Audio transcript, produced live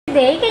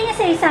Today, can you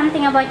say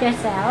something about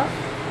yourself?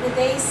 Good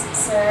day,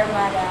 sir,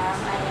 madam.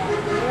 I am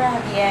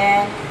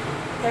Jabien,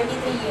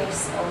 33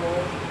 years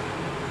old.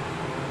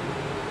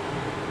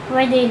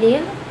 Where do you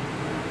live?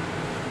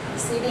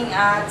 Sitting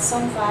at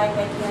Zone 5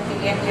 at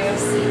Jabien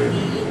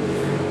City.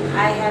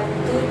 I have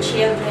 2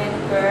 children,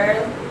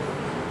 girl.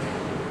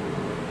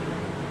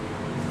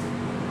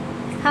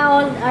 How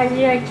old are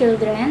your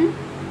children?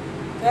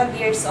 12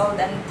 years old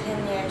and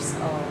 10 years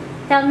old.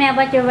 Tell me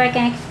about your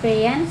working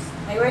experience.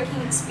 My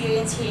working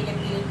experience here in the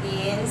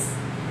Philippines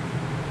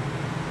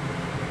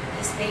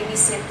is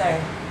babysitter.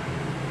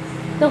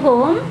 To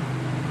whom?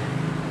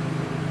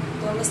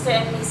 To Mr.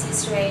 and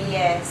Mrs.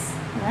 Reyes.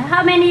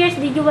 How many years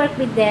did you work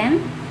with them?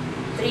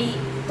 2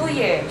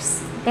 years.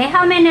 Okay,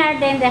 how many are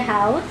there in the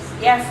house?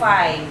 There are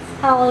 5.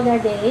 How old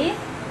are they?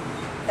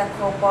 The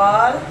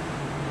couple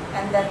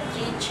and the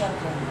 3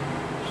 children.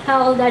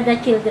 How old are the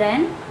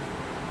children?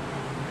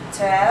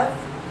 12,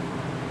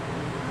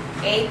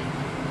 8,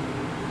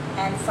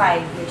 and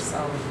 5 years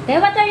old. Okay,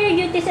 what are your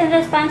duties and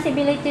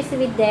responsibilities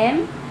with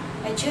them?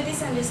 My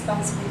duties and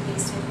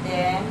responsibilities with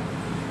them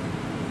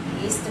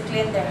is to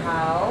clean their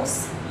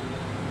house,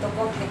 to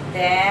cook with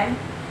them,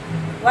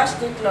 wash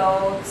their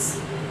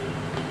clothes,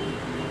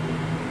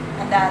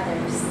 and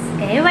others.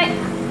 Okay,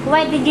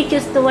 why did you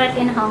choose to work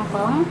in Hong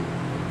Kong?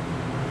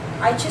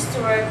 I choose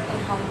to work in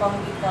Hong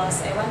Kong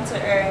because I want to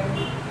earn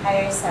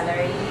higher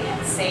salary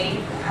and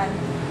save, and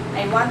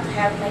I want to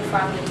help my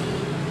family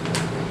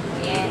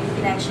in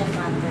financial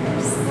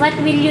matters. What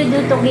will you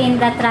do to gain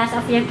the trust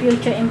of your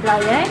future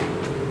employer?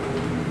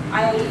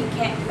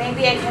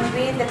 Maybe I can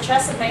win the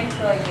trust of my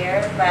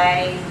employer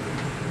by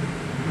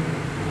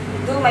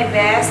do my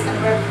best and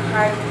work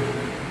hard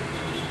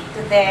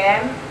to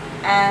them,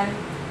 and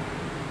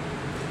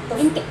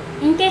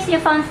In case you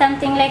found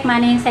something like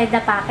money inside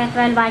the pocket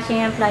while washing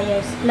your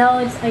employer's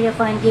clothes, or you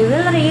found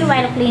jewelry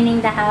while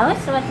cleaning the house,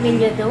 what will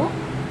you do?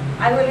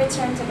 I will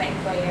return to my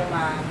employer,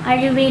 ma'am. Are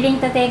you willing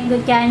to take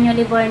good care of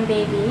newly born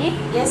baby?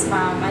 Yes,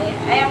 ma'am.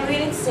 I am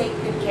willing to take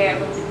good care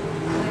of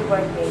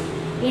newborn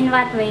baby. In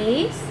what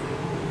ways?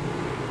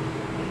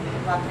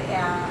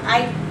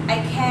 I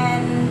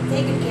can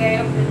take good care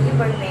of the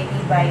newborn baby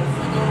by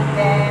feeding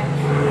them,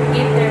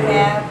 give their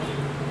milk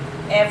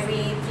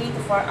every 3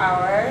 to 4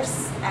 hours,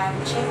 and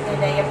check their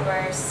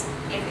diapers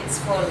if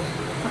it's full.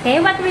 Okay,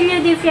 what will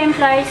you do if your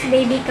employer's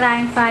baby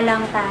crying for a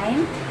long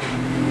time?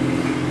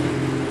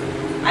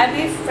 I'll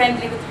be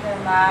friendly with her,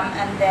 ma'am,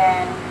 and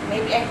then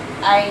maybe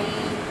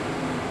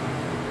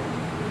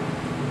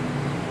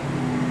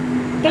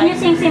Can you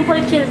sing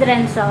simple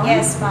children's song?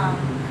 Yes, ma'am.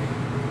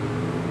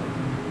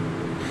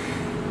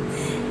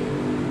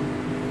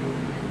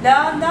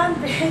 London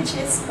Bridge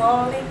is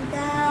falling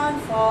down,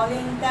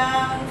 falling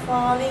down,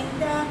 falling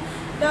down.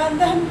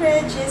 London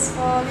Bridge is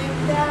falling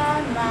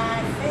down,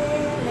 my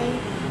fair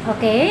lady.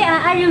 Okay,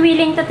 are you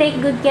willing to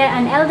take good care of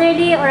an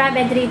elderly or a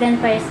bedridden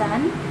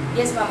person?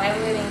 Yes, ma'am, I'm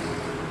willing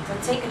to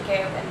take good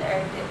care of an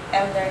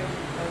elderly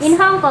person. In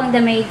Hong Kong,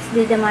 the maids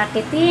do the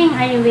marketing.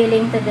 Are you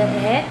willing to do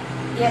it?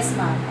 Yes,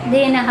 ma'am. Do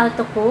you know how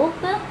to cook?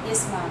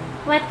 Yes, ma'am.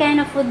 What kind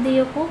of food do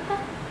you cook?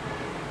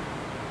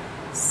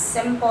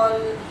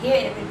 Simple here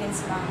in the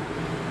Philippines,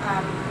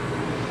 ma'am.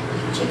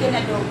 Chicken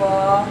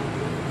adobo,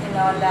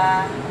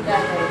 tinola, and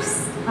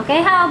others.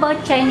 Okay, how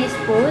about Chinese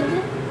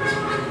food?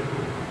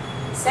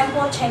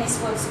 Simple Chinese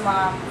foods,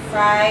 ma'am.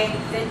 Fried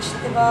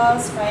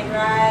vegetables, fried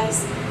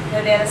rice,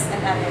 noodles,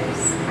 and others.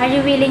 Are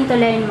you willing to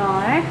learn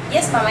more?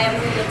 Yes, ma'am. I am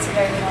willing to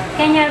learn more.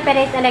 Can you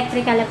operate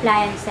electrical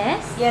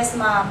appliances? Yes,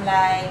 ma'am.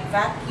 Like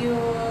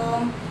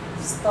vacuum,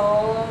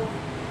 stove.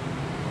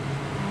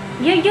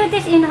 Your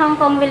duties in Hong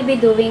Kong will be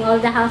doing all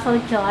the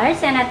household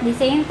chores and at the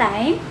same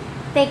time,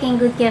 taking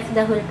good care of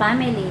the whole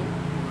family.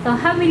 So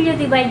how will you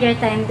divide your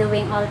time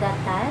doing all that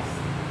tasks?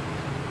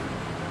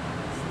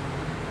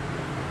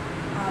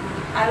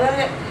 I will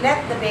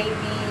let the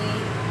baby.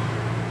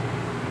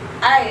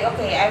 I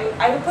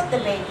will put the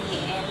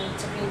baby in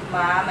to feed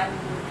mom and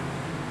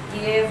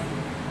give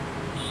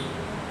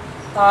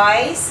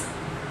toys.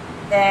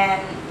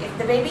 Then, if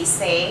the baby is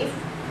safe,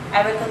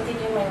 I will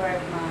continue my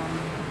work, mom.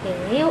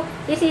 Okay.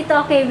 Is it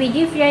okay with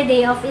you if your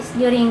day off is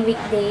during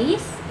weekdays?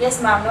 Yes,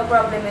 ma'am. No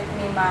problem with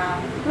me, ma'am.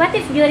 What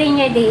if during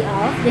your day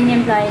off, the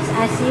employers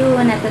ask you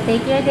not to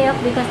take your day off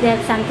because they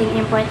have something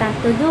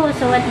important to do?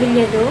 So what will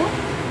you do?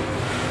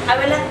 I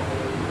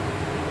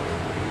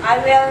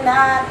will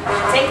not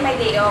take my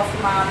day off,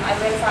 ma'am.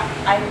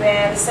 I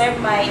will serve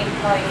my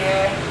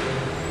employer.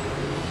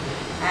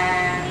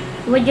 And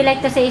would you like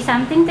to say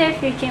something to your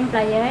future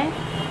employer?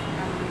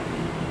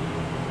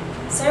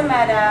 Sir,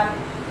 madam,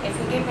 if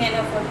you give me an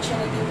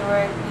opportunity to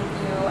work with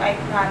you, I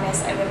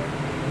promise I will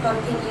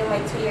continue my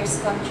 2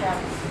 years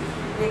contract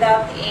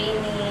without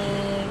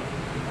any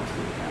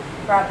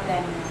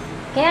problem.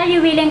 Okay, are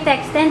you willing to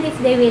extend if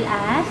they will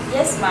ask?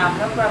 Yes, ma'am.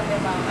 No problem,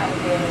 ma'am. I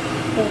will.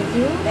 Thank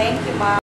you. Thank you, ma'am.